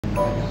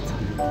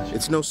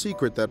It's no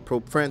secret that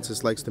Pope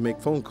Francis likes to make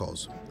phone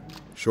calls.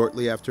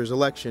 Shortly after his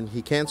election,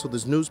 he canceled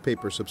his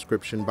newspaper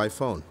subscription by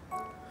phone.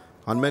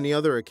 On many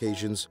other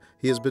occasions,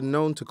 he has been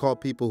known to call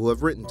people who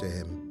have written to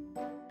him.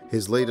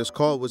 His latest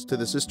call was to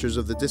the Sisters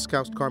of the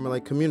Discalced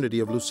Carmelite community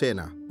of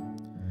Lucena.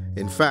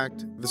 In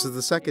fact, this is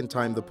the second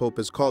time the Pope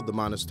has called the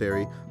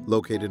monastery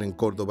located in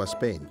Córdoba,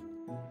 Spain.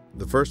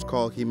 The first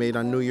call he made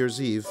on New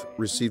Year's Eve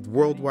received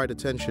worldwide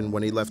attention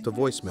when he left a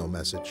voicemail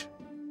message.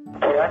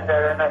 ¿Qué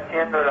andarán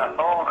haciendo las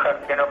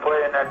monjas que no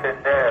pueden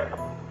atender?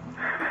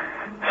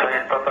 Soy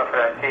el Papa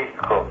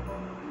Francisco.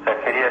 Las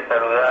quería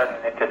saludar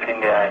en este fin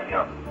de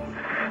año.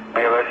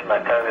 Voy a ver si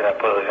más tarde la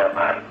puedo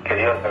llamar. Que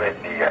Dios la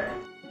bendiga.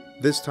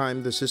 This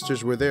time, the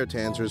sisters were there to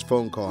answer his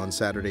phone call on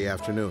Saturday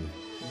afternoon.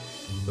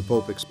 The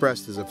Pope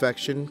expressed his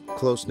affection,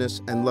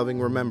 closeness, and loving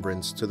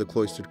remembrance to the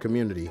cloistered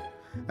community,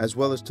 as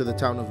well as to the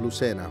town of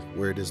Lucena,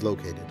 where it is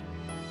located.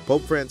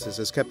 Pope Francis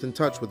has kept in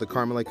touch with the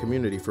Carmelite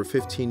community for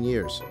 15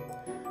 years.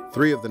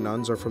 3 of the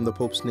nuns are from the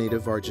Pope's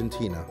native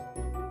Argentina.